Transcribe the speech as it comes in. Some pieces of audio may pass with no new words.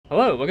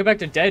Hello, welcome back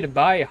to Dead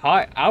by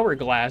Hot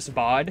Hourglass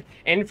bod,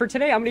 and for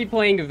today I'm going to be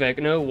playing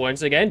Vecna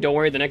once again. Don't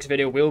worry, the next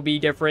video will be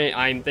different.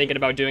 I'm thinking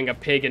about doing a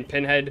pig and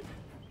pinhead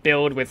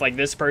build with like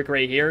this perk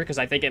right here, because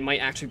I think it might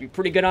actually be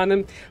pretty good on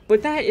them,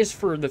 but that is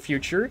for the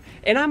future.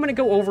 And I'm going to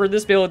go over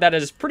this build that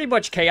is pretty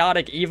much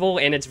chaotic evil,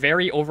 and it's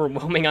very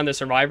overwhelming on the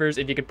survivors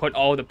if you could put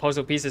all the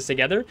puzzle pieces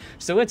together.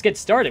 So let's get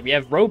started. We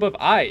have Robe of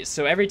Eyes,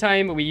 so every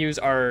time we use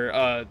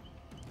our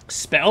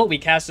spell, we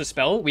cast a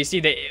spell, we see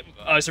the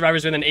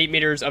survivors within 8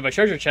 meters of a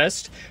treasure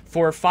chest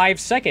for 5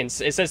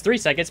 seconds. It says 3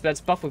 seconds, but that's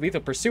buffed with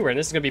Lethal Pursuer, and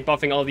this is going to be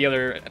buffing all the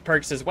other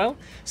perks as well.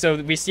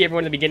 So we see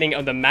everyone at the beginning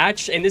of the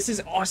match, and this is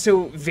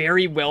also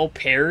very well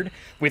paired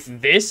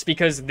with this,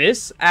 because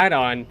this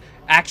add-on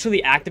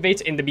actually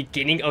activates in the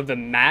beginning of the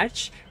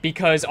match,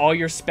 because all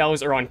your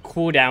spells are on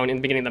cooldown in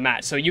the beginning of the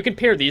match. So you can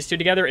pair these two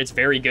together, it's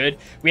very good.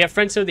 We have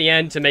Friends to the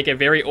End to make it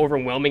very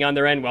overwhelming on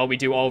their end while we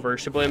do all of our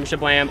shablam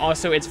shablam.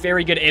 Also, it's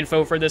very good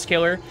info for this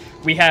killer.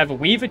 We have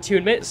Weave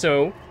Attunement, so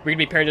we're going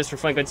to be pairing this for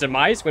Franklin's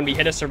Demise. When we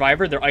hit a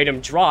survivor, their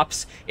item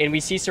drops, and we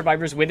see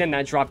survivors within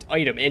that dropped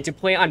item. And to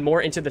play on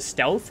more into the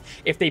stealth,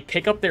 if they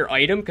pick up their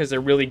item because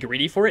they're really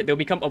greedy for it, they'll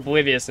become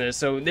Obliviousness.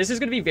 So this is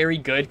going to be very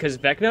good, because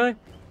Vecna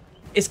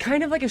is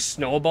kind of like a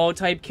snowball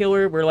type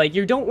killer, where like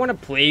you don't want to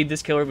play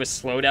this killer with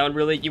slowdown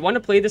really. You want to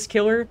play this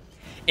killer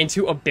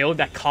into a build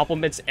that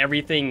complements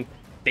everything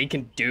they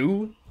can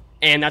do,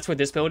 and that's what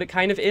this build it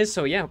kind of is.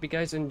 So yeah, hope you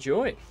guys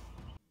enjoy.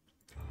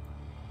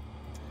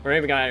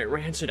 Alright, we got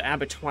Rancid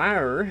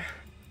Abattoir. I'm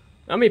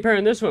gonna be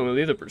pairing this one with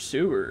Lethal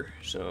Pursuer,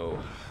 so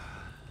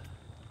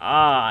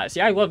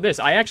see, I love this.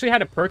 I actually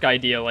had a perk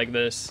idea like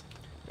this,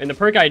 and the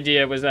perk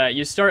idea was that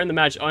you start in the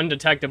match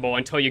undetectable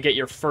until you get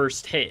your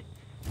first hit.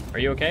 Are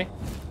you okay?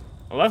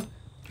 Hello?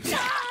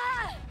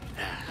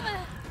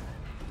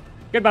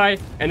 Goodbye.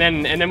 And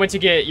then once you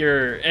get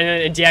your, and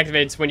then it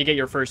deactivates when you get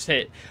your first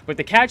hit. But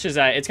the catch is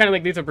that it's kind of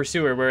like Lethal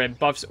Pursuer, where it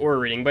buffs aura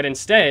reading, but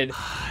instead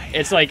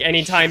it's like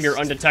anytime you're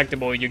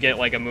undetectable, you get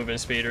like a movement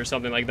speed or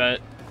something like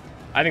that.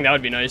 I think that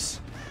would be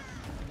nice.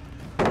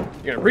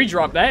 You're gonna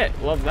re-drop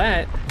that. Love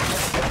that.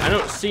 I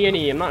don't see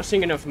any, I'm not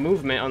seeing enough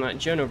movement on that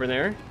gen over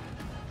there.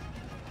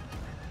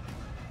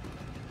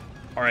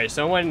 Alright,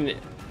 someone,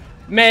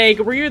 Meg,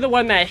 were you the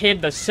one that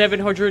hid the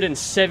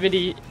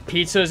 770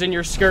 pizzas in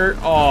your skirt?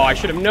 Oh, I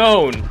should have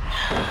known.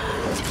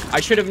 I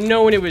should have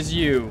known it was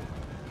you.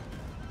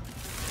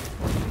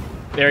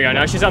 There we go.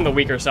 Now she's on the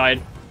weaker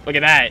side. Look at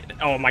that.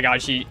 Oh my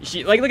god, she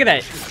like, look at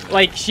that.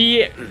 Like,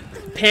 she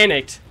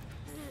panicked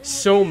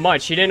so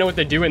much. She didn't know what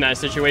to do in that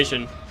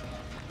situation.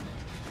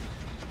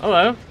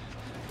 Hello.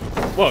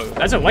 Whoa,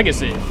 that's a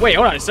legacy. Wait,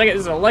 hold on a second.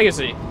 This is a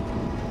legacy.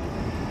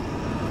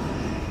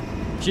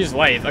 She's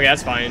light. Okay,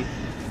 that's fine.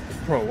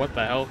 Bro, what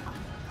the hell?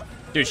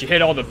 Dude, she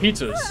hit all the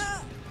pizzas.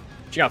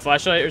 She got a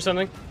flashlight or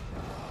something?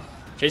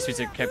 Chase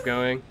pizza kept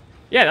going.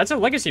 Yeah, that's a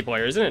legacy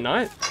player, isn't it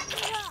not?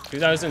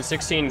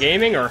 2016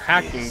 gaming or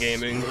hacking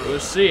gaming?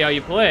 Let's see how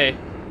you play.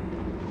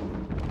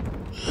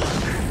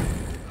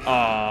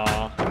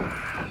 Oh,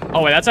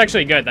 wait, that's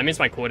actually good. That means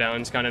my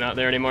cooldown's kind of not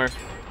there anymore.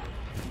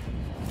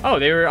 Oh,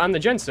 they were on the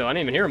gen still. I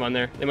didn't even hear them on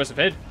there. They must have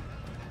hid.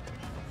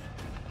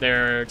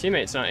 Their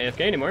teammate's not AFK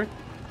anymore.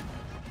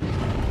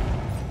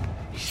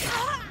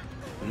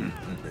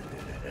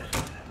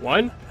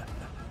 One.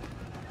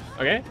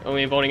 Okay,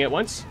 only voting it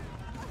once.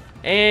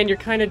 And you're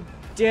kind of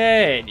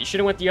dead. You should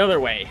have went the other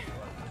way.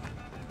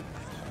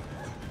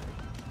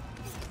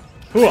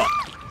 Hooah.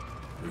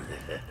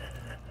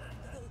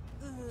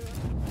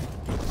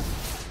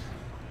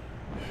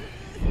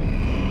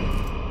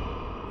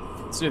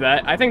 Let's do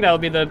that. I think that'll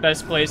be the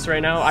best place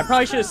right now. I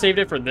probably should have saved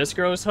it for this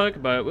girl's hook,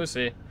 but we'll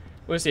see.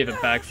 We'll see if it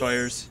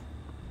backfires.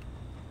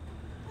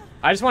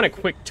 I just want a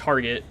quick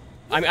target.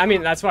 I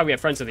mean, that's why we have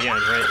Friends to the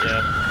End, right?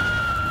 Yeah.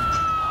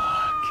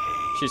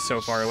 She's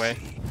so far away.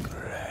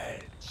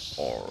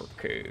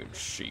 Arcade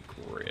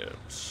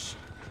secrets.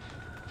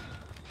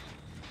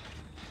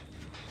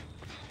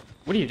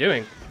 What are you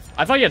doing?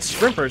 I thought you had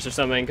sprint burst or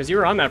something, because you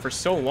were on that for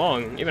so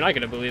long. Even I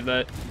could have believed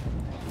that.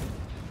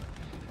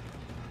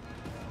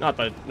 Not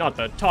the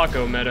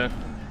taco meta.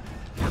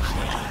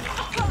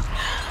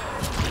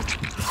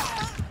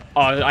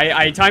 Oh,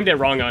 I timed it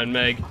wrong on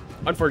Meg.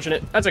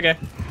 Unfortunate. That's okay.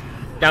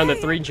 Down to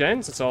 3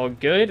 gens, it's all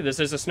good. This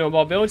is a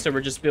snowball build, so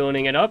we're just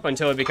building it up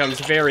until it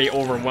becomes very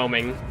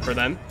overwhelming for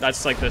them.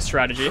 That's like the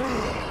strategy.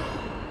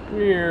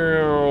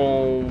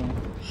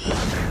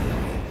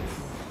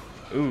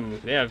 Ooh,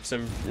 they have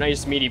some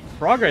nice meaty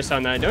progress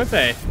on that, don't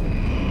they?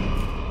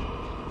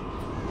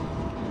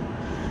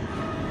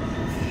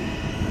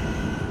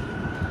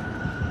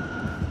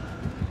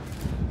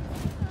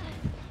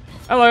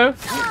 Hello.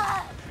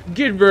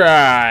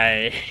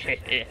 Goodbye.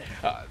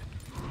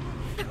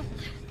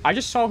 I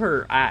just saw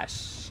her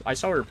ass. I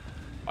saw her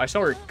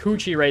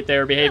coochie right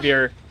there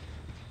behavior.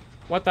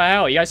 What the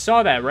hell? You guys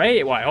saw that,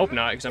 right? Well, I hope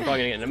not, because I'm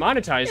probably gonna get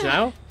demonetized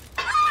now.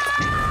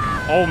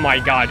 Oh my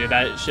god, dude,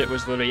 that shit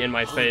was literally in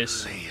my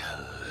face.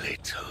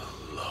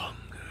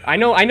 I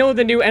know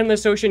the new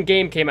Endless Ocean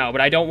game came out,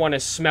 but I don't want to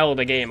smell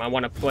the game. I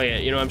want to play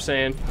it. You know what I'm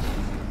saying?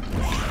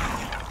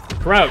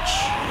 Crouch.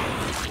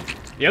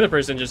 The other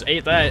person just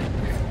ate that.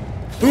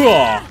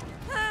 Hooah!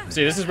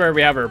 See, this is where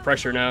we have our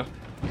pressure now.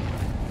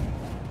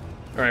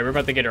 Alright, we're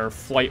about to get our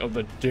flight of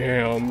the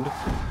damned.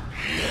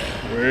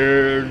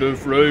 We're the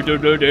flight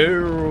of the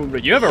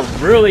damned. You have a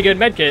really good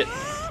medkit.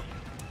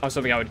 I was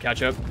hoping I would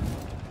catch up.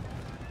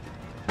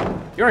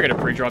 You aren't gonna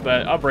pre-drop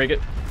that. I'll break it.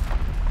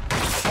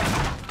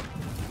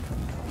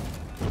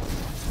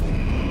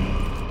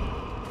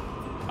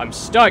 I'm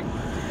stuck.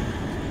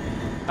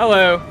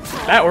 Hello.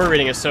 That aura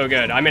reading is so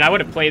good. I mean, I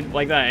would have played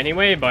like that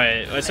anyway,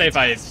 but let's say if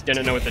I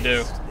didn't know what to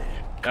do.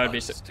 That would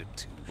be so...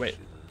 Wait.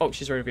 Oh,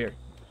 she's right over here.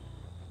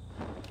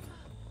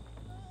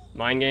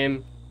 Mind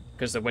game?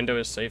 Because the window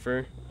is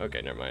safer?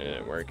 Okay, never mind. It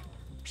didn't work.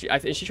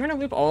 Is she trying to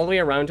loop all the way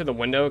around to the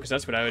window? Because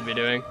that's what I would be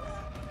doing.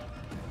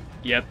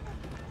 Yep.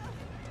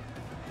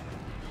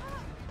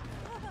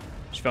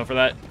 She fell for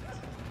that.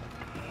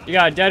 You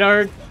got a dead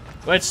hard?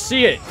 Let's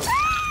see it.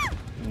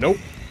 Nope.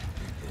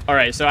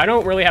 Alright, so I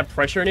don't really have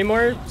pressure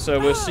anymore, so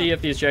we'll see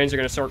if these giants are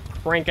going to start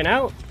cranking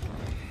out.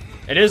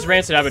 It is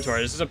Rancid Abattoir.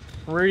 This is a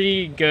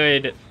pretty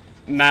good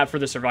map for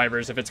the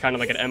survivors if it's kind of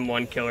like an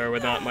M1 killer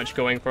with not much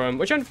going for him,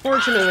 which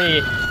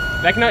unfortunately,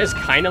 Vecna is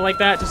kind of like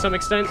that to some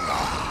extent.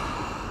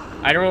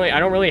 I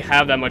don't really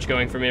have that much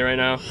going for me right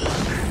now.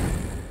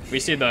 We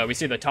see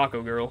the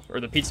taco girl, or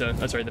the pizza.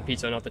 That's right, the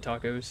pizza, not the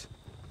tacos.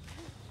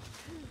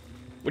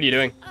 What are you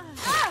doing?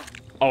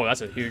 Oh,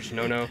 that's a huge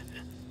no-no.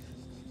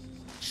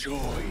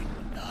 Join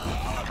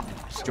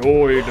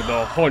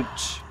the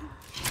hunt.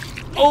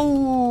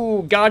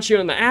 Oh, got you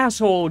in the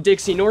asshole,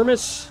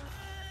 Dixie-normous.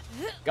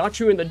 Got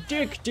you in the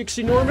dick,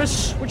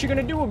 Dixie-normous. What you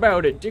gonna do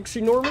about it,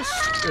 Dixie-normous?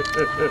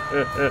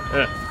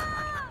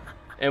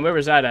 And where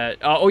was that at?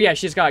 Oh yeah,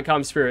 she's got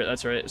calm spirit.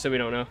 That's right. So we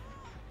don't know.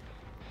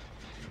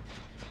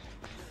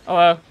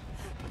 Hello.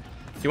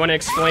 Do you want to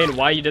explain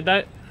why you did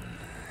that?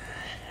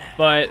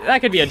 But that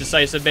could be a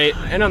decisive bait,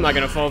 and I'm not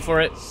gonna fall for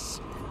it.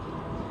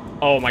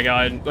 Oh my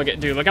god.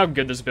 Look how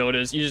good this build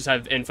is. You just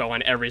have info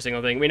on every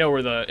single thing. We know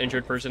where the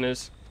injured person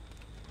is.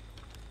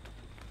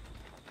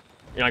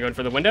 You're not going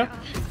for the window?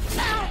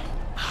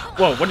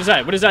 Whoa, what is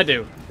that? What does that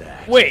do?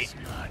 Wait!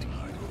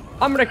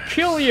 I'm gonna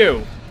kill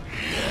you!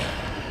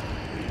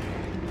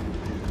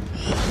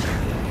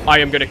 I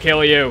am gonna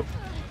kill you!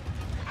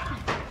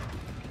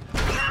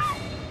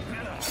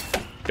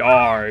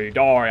 Die,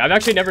 die. I've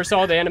actually never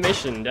saw the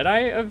animation. Did I?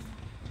 Of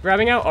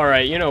grabbing out?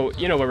 Alright, you know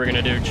what we're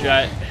gonna do,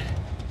 chat.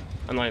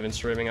 I'm not even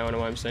streaming, I don't know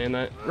why I'm saying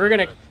that. We're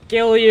gonna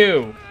kill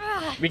you!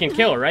 We can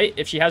kill her, right?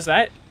 If she has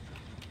that?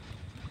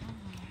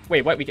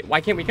 Wait, what? Why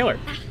can't we kill her?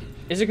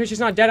 Is it because she's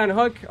not dead on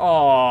hook?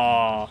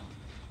 Aww.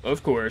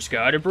 Of course,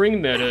 gotta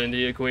bring meta into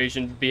the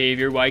equation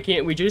behavior. Why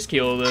can't we just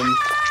kill them?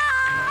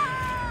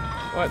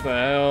 What the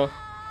hell?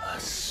 a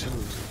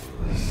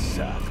suitable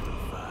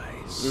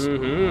sacrifice.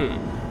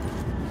 Mm-hmm.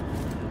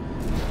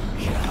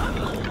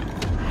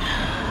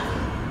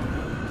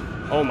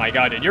 Oh my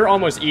god, dude, you're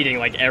almost eating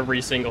like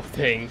every single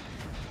thing.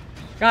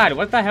 God,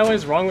 what the hell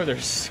is wrong with her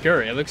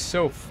skirt? It looks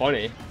so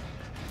funny.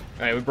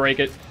 Alright, we break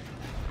it.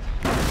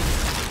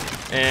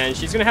 And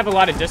she's gonna have a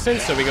lot of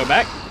distance, so we go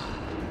back.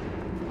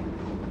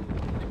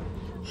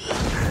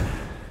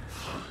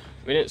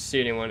 We didn't see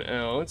anyone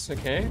else,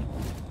 okay.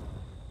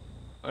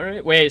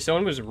 Alright, wait,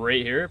 someone was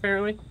right here,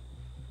 apparently.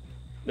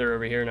 They're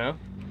over here now.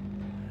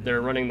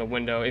 They're running the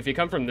window. If you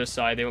come from this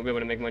side, they won't be able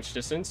to make much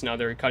distance. Now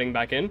they're cutting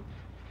back in.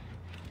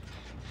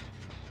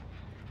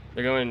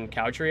 They're going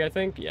cow tree, I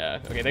think? Yeah.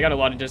 Okay, they got a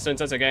lot of distance.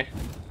 That's okay.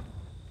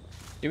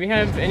 Do we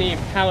have any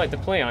pallet to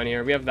play on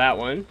here? We have that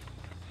one.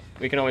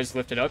 We can always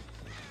lift it up.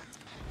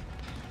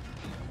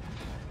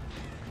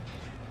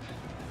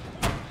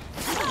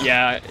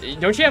 Yeah.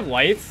 Don't you have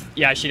life?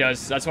 Yeah, she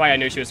does. That's why I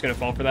knew she was going to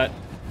fall for that.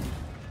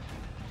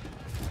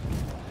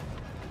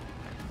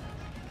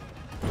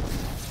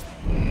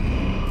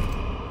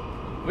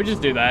 We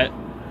just do that.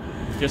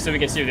 Just so we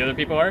can see who the other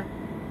people are.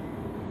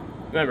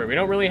 Remember, we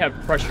don't really have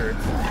pressure.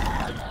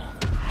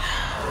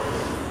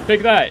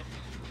 Pick that.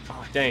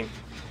 Oh, dang.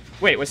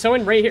 Wait, was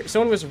someone right here?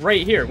 Someone was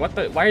right here. What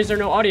the? Why is there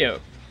no audio?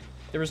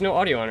 There was no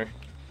audio on her.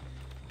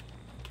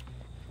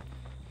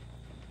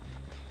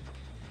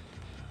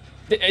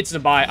 It's the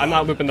bot. I'm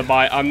not looping the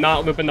bot. I'm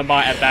not looping the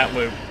bot at that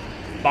loop.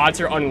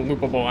 Bots are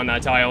unloopable on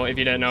that tile, if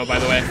you didn't know, by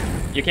the way.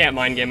 You can't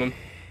mind game them.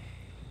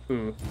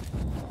 Ooh.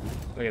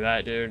 Look at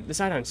that, dude. This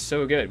icon's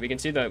so good. We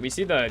see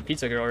the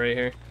pizza girl right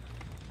here.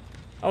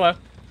 Hello.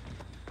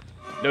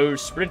 No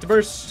sprint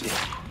burst.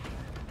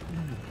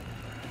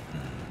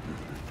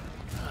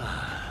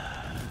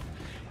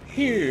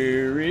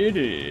 Here it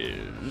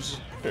is.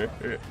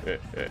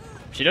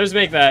 She does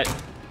make that.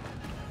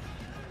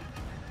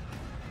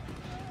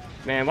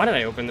 Man, why did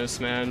I open this,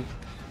 man?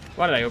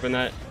 Why did I open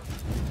that?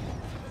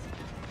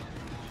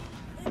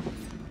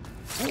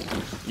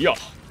 Yo.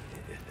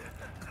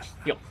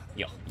 Yo,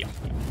 yo, yo.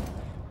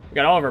 We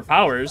got all of our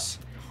powers.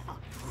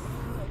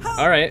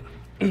 Alright.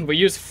 We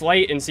use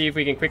flight and see if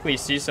we can quickly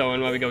see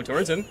someone while we go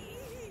towards him.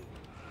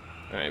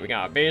 Alright, we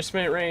got a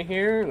basement right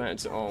here.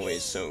 That's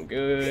always so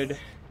good.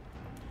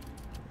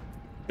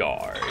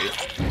 Die.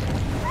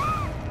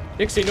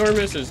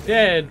 Dixie-normous is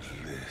dead.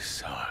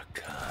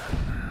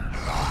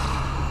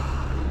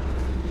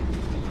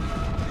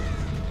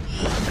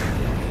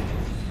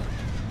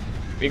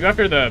 We go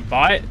after the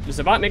bot. Does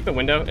the bot make the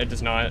window? It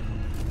does not.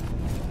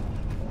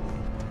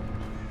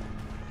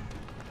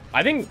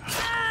 I think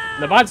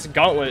the bot's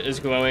gauntlet is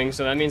glowing,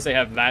 so that means they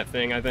have that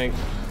thing, I think.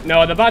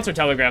 No, the bots are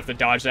telegraphed to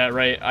dodge that,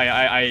 right?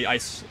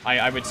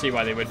 I would see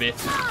why they would be.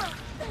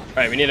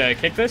 Alright, we need to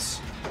kick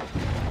this.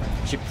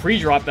 She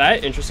pre-dropped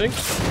that. Interesting.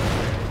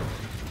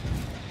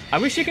 I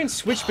wish you can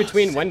switch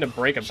between when to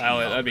break a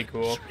pallet. That'd be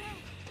cool.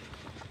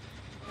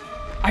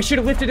 I should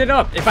have lifted it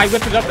up. If I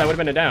lifted it up, that would have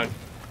been a down.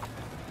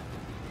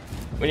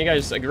 When you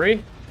guys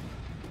agree?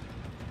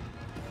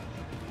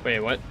 Wait,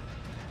 what?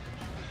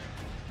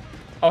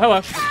 Oh,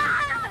 hello.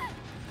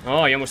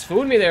 Oh, you almost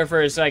fooled me there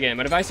for a second,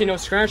 but if I see no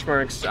scratch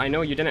marks, I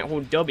know you didn't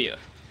hold W.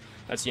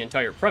 That's the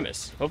entire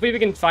premise. Hopefully we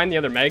can find the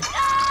other Meg.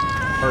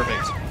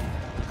 Perfect.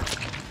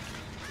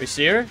 We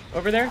see her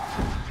over there?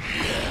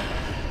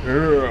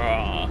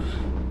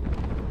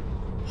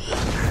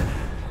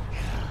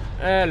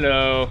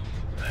 Hello.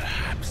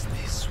 Perhaps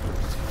this would...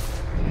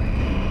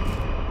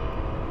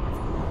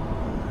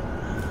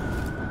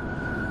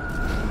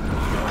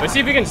 Let's see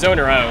if we can zone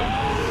her out.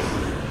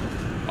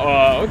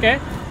 Okay.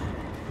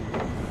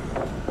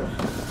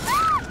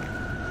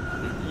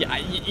 Yeah,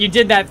 you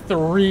did that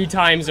 3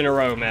 times in a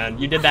row, man.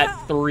 You did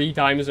that 3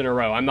 times in a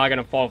row. I'm not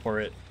gonna fall for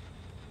it.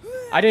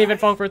 I didn't even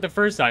fall for it the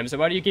first time, so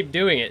why do you keep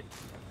doing it?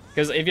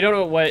 Because if you don't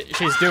know what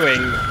she's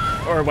doing,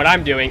 or what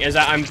I'm doing, is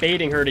that I'm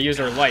baiting her to use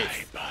her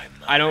life.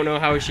 I don't know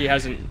how she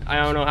hasn't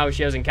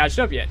catched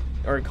up yet,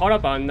 or caught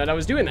up on that I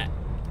was doing that.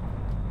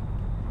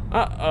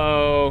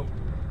 Uh-oh.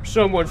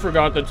 Someone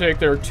forgot to take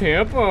their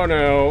tampon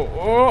out.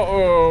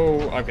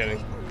 Uh-oh. I'm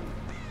kidding.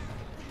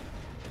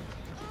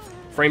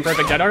 Frame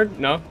perfect dead hard?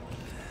 No.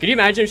 Could you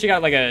imagine if she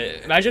got like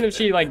a... Imagine if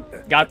she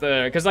like got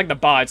the... Because like the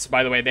bots,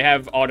 by the way, they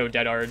have auto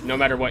dead hard. No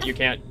matter what, you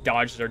can't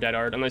dodge their dead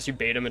hard unless you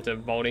bait them into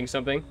vaulting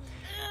something.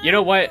 You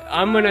know what?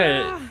 I'm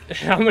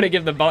gonna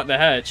give the bot the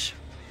hatch.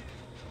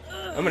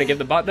 I'm gonna give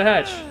the bot the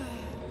hatch.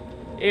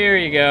 Here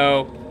you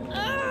go.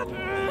 I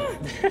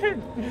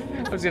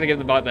was gonna give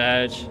the bot the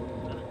hatch.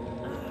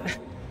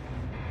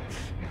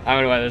 I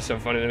don't know why that's so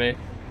funny to me.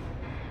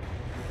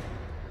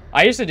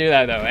 I used to do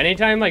that though.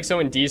 Anytime like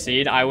someone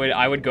DC'd,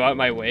 I would go out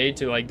my way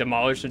to like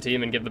demolish the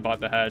team and give the bot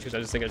the hatch because I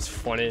just think it's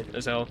funny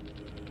as hell.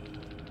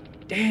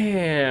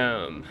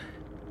 Damn.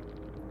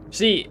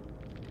 See,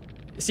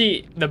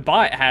 the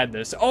bot had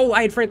this. Oh,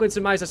 I had Franklin's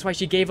demise. That's why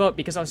she gave up,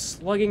 because I was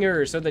slugging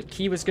her so that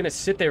Key was gonna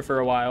sit there for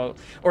a while,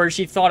 or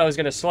she thought I was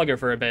gonna slug her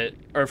for a bit,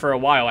 or for a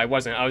while. I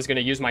wasn't. I was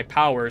gonna use my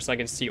power so I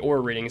can see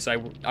ore readings,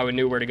 so I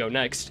knew where to go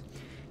next.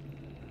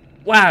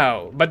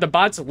 Wow, but the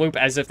bots loop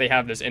as if they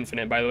have this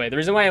infinite, by the way. The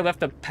reason why I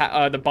left the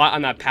bot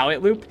on that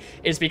pallet loop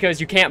is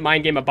because you can't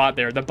mind game a bot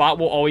there. The bot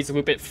will always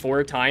loop it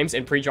 4 times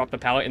and pre-drop the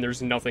pallet, and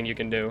there's nothing you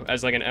can do.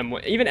 As like an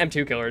M1, even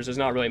M2 killers, there's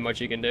not really much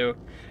you can do.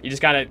 You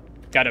just gotta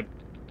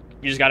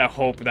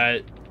hope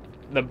that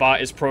the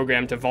bot is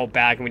programmed to vault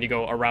back when you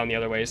go around the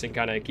other way, so you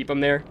can kind of keep them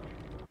there.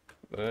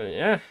 But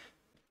yeah.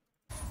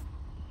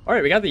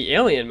 Alright, we got the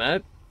alien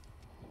map.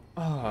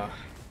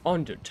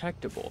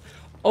 Undetectable.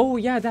 Oh,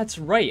 yeah, that's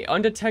right.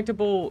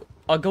 Undetectable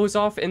goes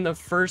off in the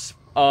first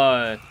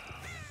 12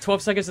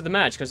 seconds of the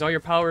match because all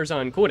your power is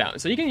on cooldown.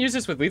 So you can use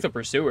this with Lethal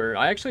Pursuer.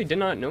 I actually did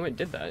not know it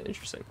did that.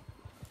 Interesting.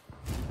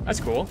 That's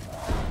cool.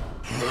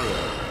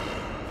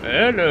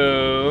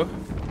 Hello.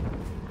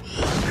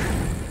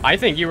 I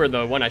think you were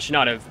the one I should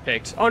not have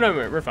picked. Oh, no,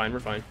 we're fine.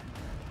 We're fine.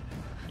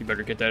 You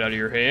better get that out of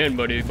your hand,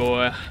 buddy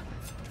boy.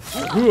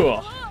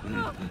 You're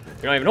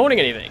not even holding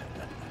anything.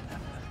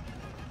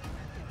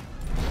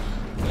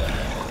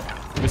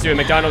 Let's do a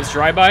McDonald's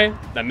drive-by.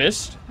 That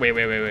missed. Wait.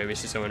 We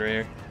see someone right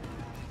here.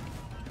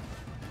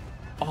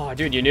 Oh,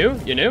 dude, you knew?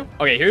 You knew?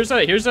 Okay, here's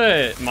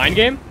a mind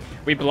game.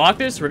 We block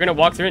this. We're gonna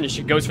walk through it, and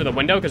she goes for the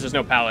window because there's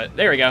no pallet.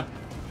 There we go.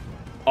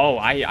 Oh,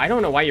 I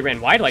don't know why you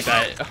ran wide like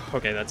that.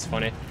 Okay, that's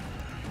funny.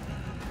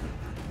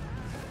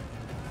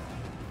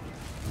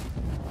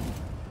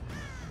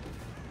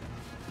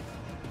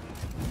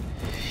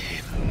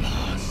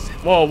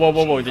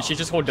 Whoa. Did she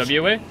just hold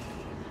W away?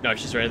 No,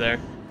 she's right there.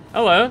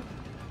 Hello.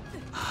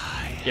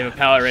 You have a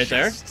pallet right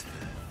there.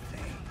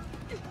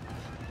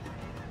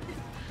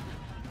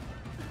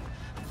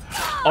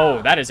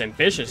 Oh, that is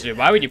ambitious, dude.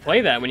 Why would you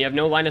play that when you have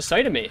no line of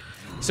sight of me?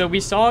 So we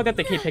saw that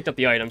the kid picked up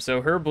the item.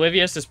 So her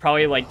Oblivious is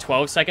probably like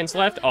 12 seconds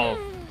left. Oh,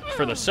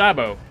 for the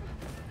Sabo.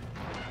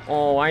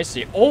 Oh, I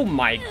see. Oh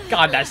my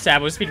god, that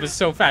Sabo speed was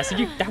so fast.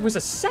 That was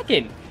a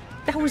second.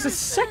 That was a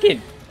second.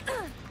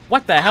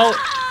 What the hell?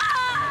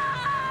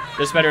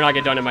 This better not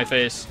get done in my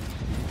face.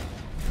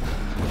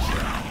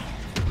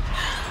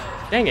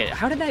 Dang it,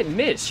 how did that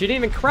miss? She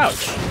didn't even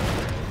crouch.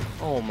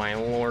 Oh my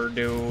lord,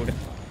 dude.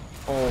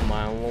 Oh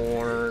my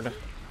lord.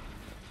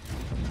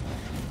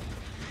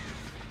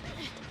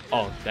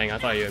 Oh, dang, I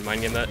thought you would mind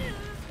game that.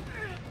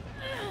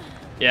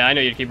 Yeah, I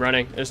know you'd keep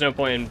running. There's no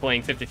point in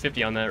playing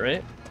 50-50 on that,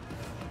 right?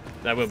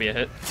 That will be a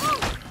hit.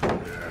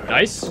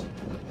 Nice.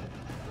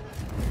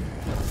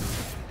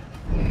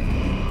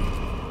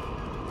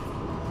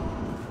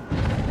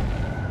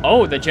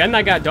 Oh, the gen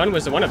that got done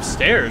was the one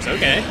upstairs.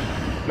 Okay.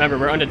 Remember,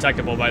 we're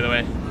undetectable, by the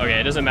way. Okay,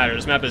 it doesn't matter.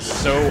 This map is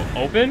so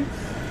open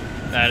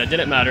that it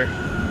didn't matter.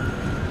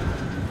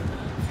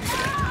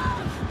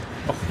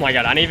 Oh my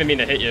god, I didn't even mean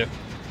to hit you.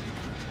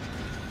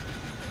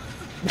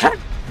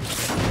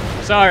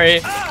 Sorry.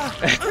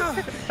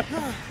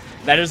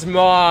 That is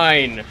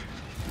mine.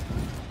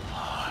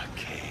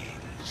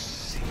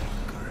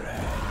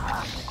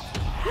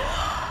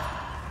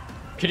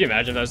 Could you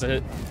imagine if that was a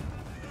hit?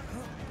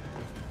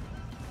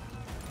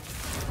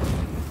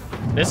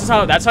 This is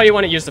how, that's how you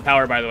want to use the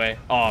power, by the way.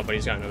 Oh, but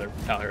he's got another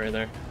power right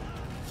there.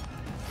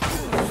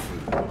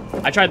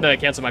 I tried to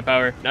cancel my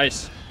power.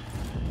 Nice.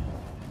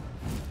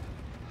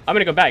 I'm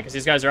gonna go back because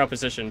these guys are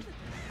outpositioned.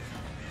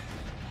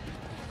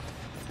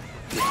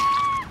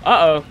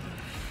 Uh-oh.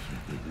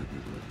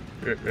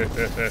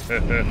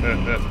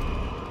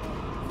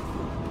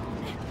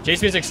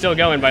 Chase music's still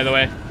going, by the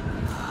way.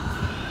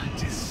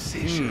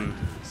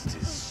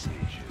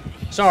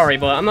 Sorry,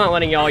 but I'm not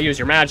letting y'all use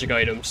your magic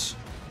items.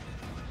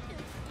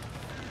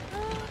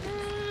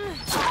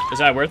 Is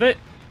that worth it?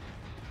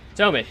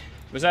 Tell me,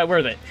 was that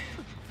worth it?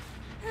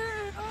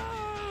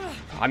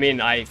 I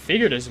mean, I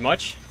figured as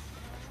much.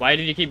 Why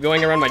did you keep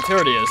going around my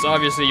Tortius?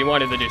 Obviously you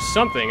wanted to do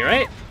something,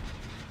 right?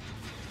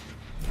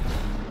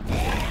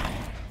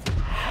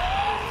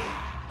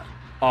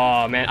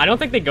 Oh man, I don't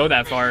think they go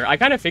that far. I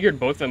kind of figured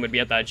both of them would be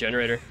at that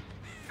generator.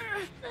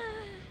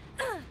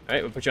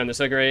 Alright, we'll put you on this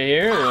hook right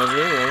here.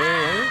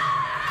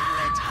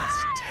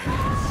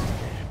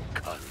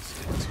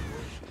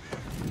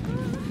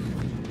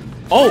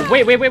 Oh,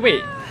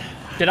 wait.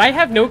 Did I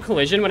have no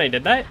collision when I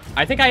did that?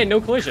 I think I had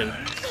no collision.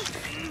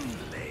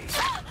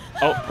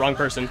 Oh, wrong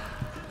person.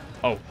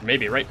 Oh,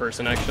 maybe right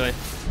person, actually.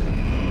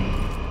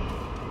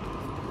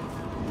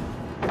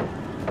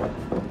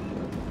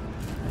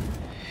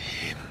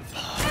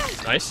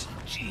 Nice.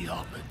 You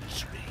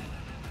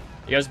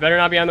guys better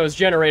not be on those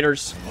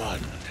generators.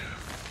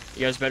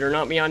 You guys better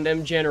not be on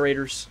them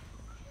generators.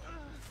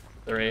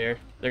 They're right here.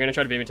 They're gonna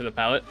try to beat me to the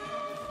pallet.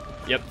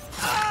 Yep.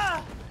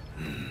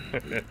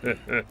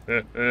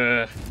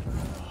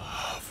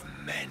 Of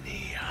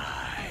many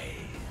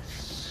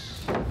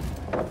eyes.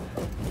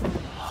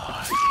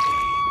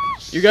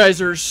 You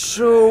guys are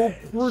so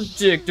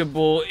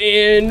predictable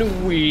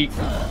and weak.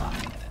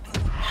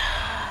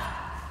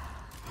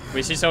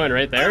 We see someone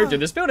right there.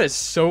 Dude, this build is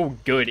so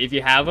good. If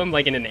you have them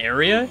like in an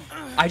area,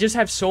 I just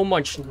have so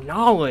much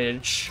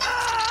knowledge.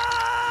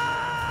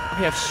 I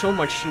have so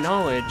much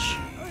knowledge.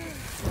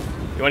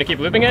 You want to keep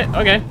looping it?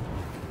 Okay.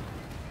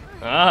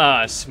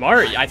 Ah,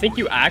 smart. I think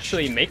you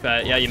actually make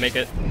that. Yeah, you make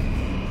it.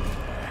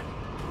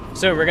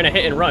 So we're gonna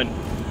hit and run.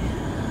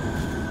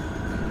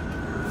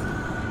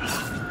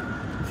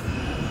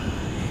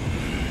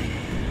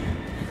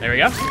 There we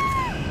go.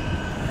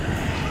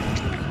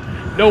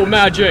 No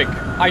magic.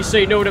 I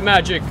say no to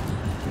magic.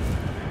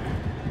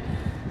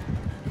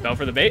 Fell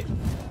for the bait.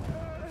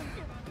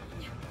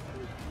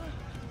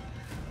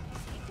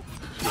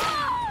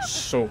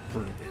 So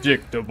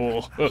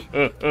predictable.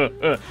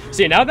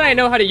 See, now that I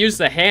know how to use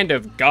the Hand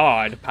of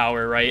God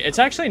power, right, it's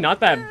actually not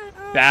that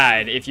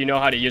bad if you know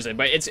how to use it,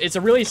 but it's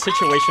a really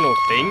situational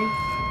thing.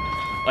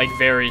 Like,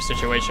 very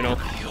situational.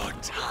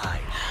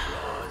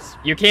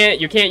 You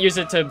can't use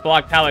it to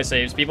block pallet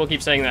saves. People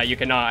keep saying that. You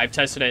cannot. I've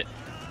tested it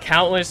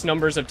countless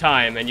numbers of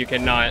time, and you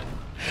cannot.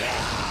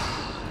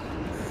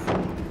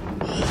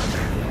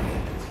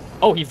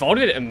 Oh, he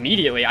vaulted it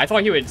immediately. I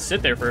thought he would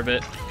sit there for a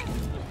bit.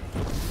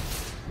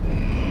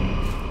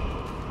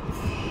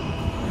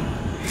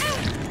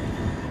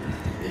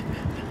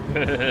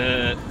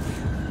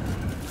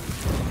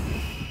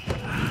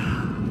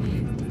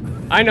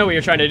 I know what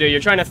you're trying to do. You're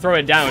trying to throw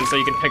it down so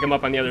you can pick him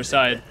up on the other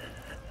side.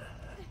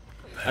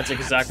 That's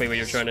exactly what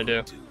you're trying to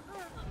do.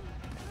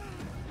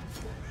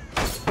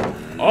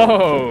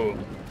 Oh!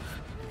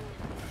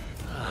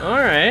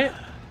 Alright.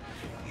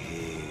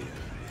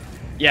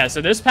 Yeah,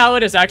 so this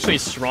pallet is actually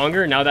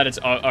stronger now that it's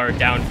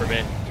down for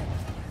me.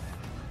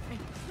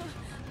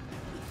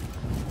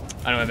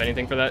 I don't have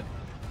anything for that.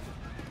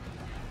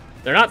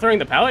 They're not throwing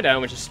the pallet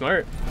down, which is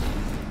smart.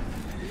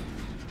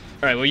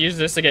 Alright, we'll use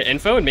this to get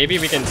info, and maybe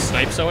we can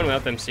snipe someone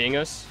without them seeing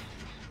us.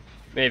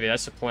 Maybe,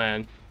 that's the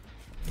plan.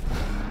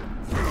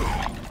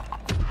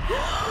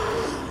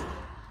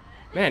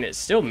 Man, it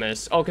still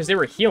missed. Oh, because they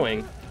were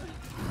healing.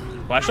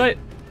 Flashlight?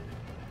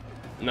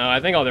 No, I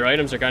think all their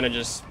items are kind of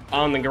just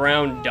on the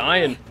ground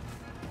dying.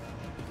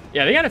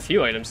 Yeah, they got a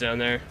few items down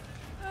there.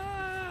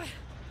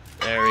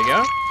 There we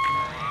go.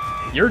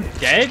 You're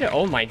dead?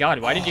 Oh my god,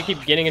 why did you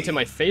keep getting into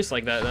my face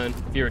like that then?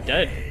 If you were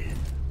dead.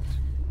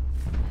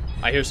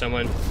 I hear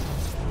someone.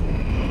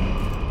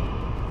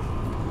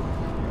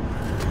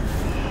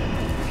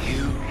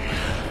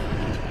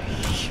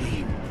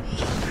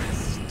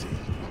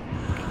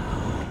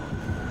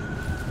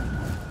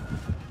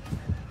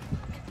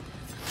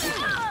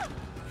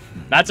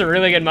 That's a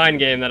really good mind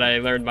game that I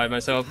learned by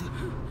myself.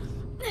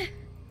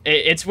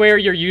 It's where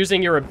you're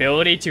using your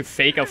ability to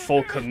fake a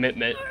full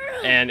commitment,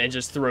 and it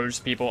just throws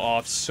people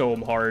off so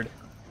hard.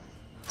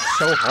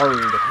 So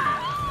hard.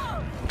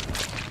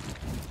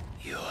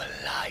 Your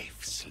life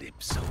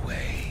slips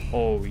away.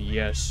 Oh,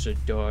 yes, it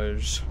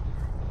does.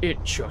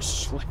 It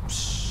just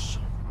slips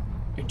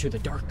into the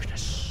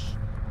darkness.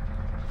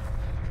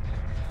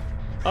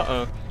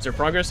 Uh-oh. Is there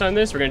progress on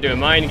this? We're gonna do a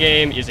mind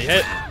game. Easy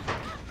hit.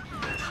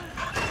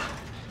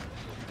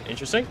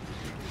 Interesting.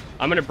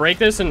 I'm gonna break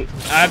this and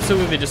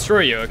absolutely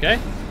destroy you, okay?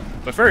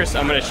 But first,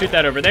 I'm gonna shoot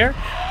that over there.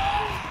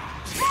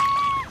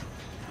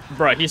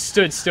 Bruh, he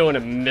stood still and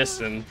it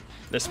missed him.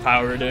 This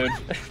power, dude.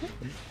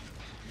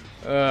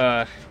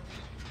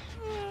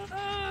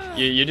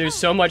 You do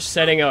so much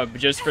setting up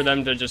just for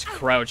them to just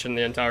crouch and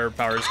the entire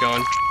power's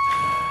gone.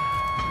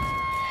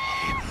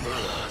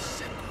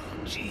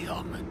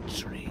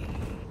 Geometry.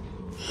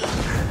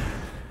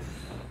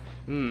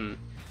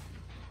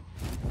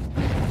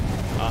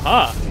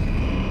 Aha.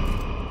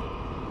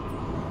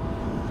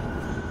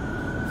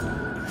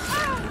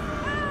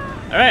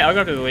 Alright, I'll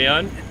go after the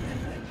Leon.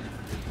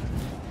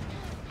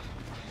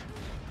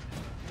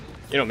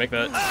 You don't make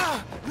that.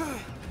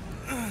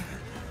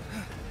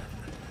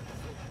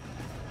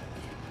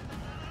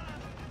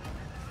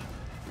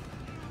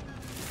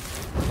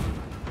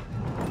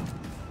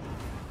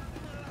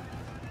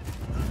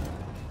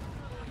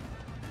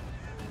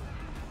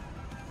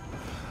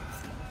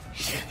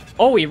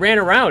 Oh, he ran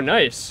around.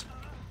 Nice.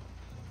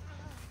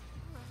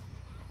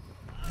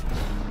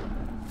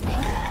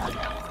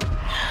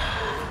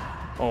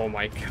 Oh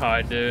my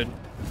god, dude.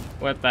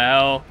 What the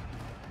hell?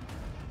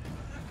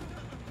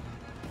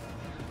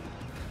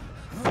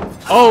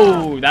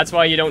 Oh, that's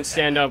why you don't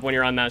stand up when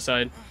you're on that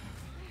side.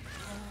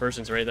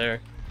 Person's right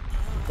there.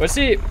 Let's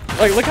see.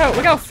 Like, look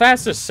how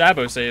fast this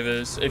Sabo save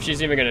is. If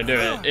she's even gonna do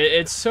it,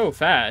 it's so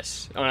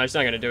fast. Oh no, it's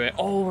not gonna do it.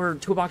 Oh, her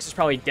toolbox is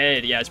probably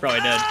dead. Yeah, it's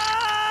probably dead.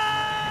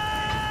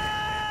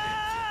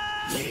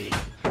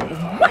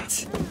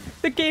 What?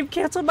 The game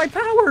canceled my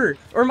power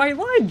or my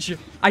lunge.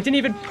 I didn't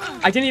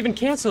even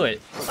cancel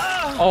it.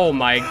 Oh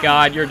my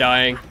god, you're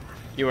dying.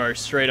 You are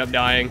straight up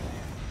dying.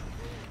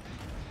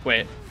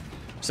 Wait.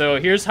 So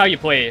here's how you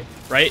play,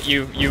 right?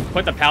 You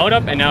put the pallet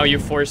up and now you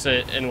force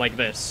it in like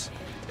this.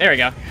 There we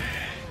go.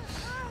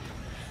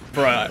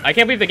 Bruh, I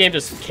can't believe the game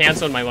just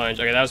canceled my lunge.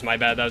 Okay, that was my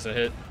bad. That was a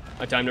hit.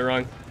 I timed it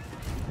wrong.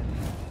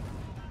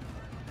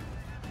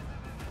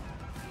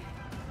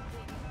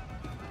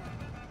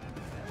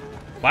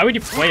 Why would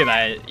you play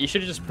that? You should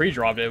have just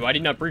pre-dropped it. Why did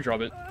you not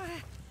pre-drop it?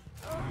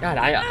 God,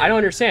 I don't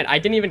understand. I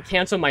didn't even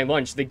cancel my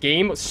lunge. The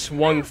game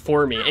swung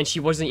for me, and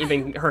she wasn't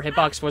even, her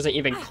hitbox wasn't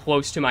even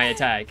close to my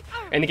attack.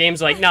 And the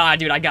game's like, nah,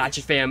 dude, I got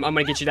you, fam. I'm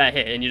gonna get you that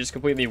hit. And you just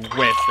completely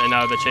whiffed, and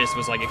now the chase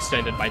was, like,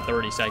 extended by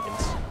 30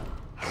 seconds.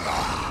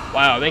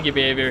 Wow, thank you,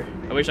 behavior.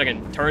 I wish I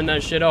could turn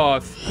that shit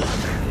off.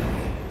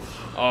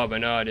 Oh, but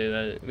no,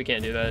 dude, we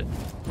can't do that.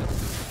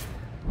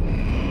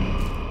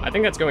 I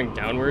think that's going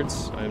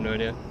downwards. I have no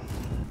idea.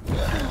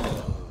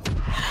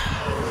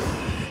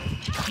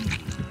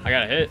 I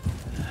got a hit.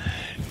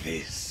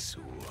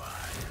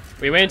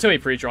 We wait until he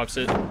pre-drops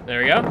it.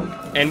 There we go.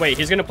 And wait,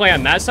 he's gonna play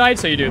on that side,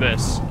 so you do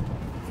this.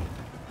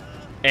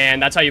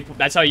 And that's how you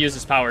use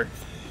this power.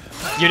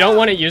 You don't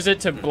want to use it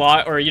to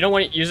block, or you don't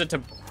want to use it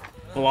to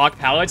block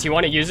pallets. You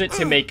want to use it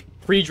to make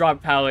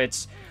pre-drop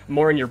pallets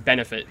more in your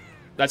benefit.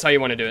 That's how you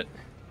want to do it.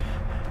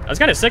 That's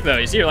kind of sick though.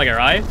 You see, like her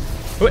eye.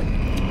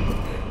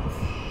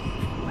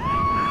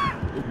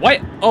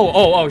 What?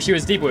 Oh, she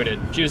was deep wounded.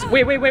 She was.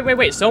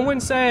 Wait.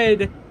 Someone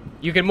said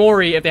you can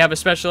Mori if they have a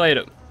special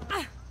item.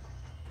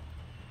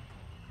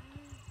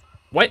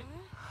 What?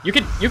 You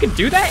can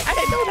do that? I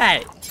didn't know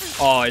that.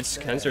 Oh, it's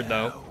censored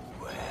though.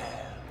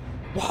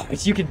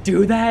 What? You could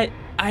do that?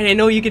 I didn't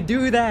know you could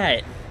do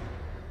that.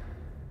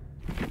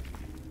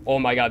 Oh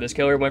my god, this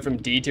killer went from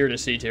D tier to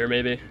C tier,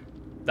 maybe.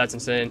 That's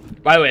insane.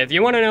 By the way, if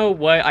you want to know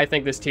what I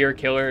think this tier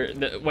killer,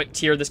 what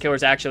tier this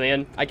killer's actually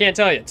in, I can't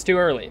tell you. It's too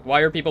early.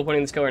 Why are people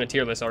putting this killer in a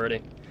tier list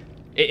already?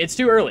 It's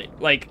too early.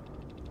 Like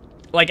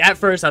at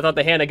first, I thought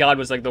the Hand of God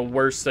was like the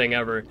worst thing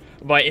ever.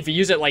 But if you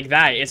use it like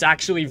that, it's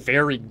actually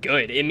very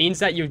good. It means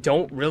that you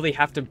don't really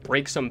have to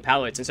break some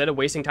pallets. Instead of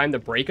wasting time to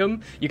break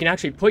them, you can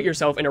actually put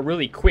yourself in a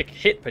really quick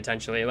hit,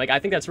 potentially. Like, I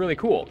think that's really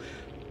cool.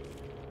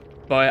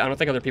 But I don't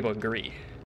think other people agree.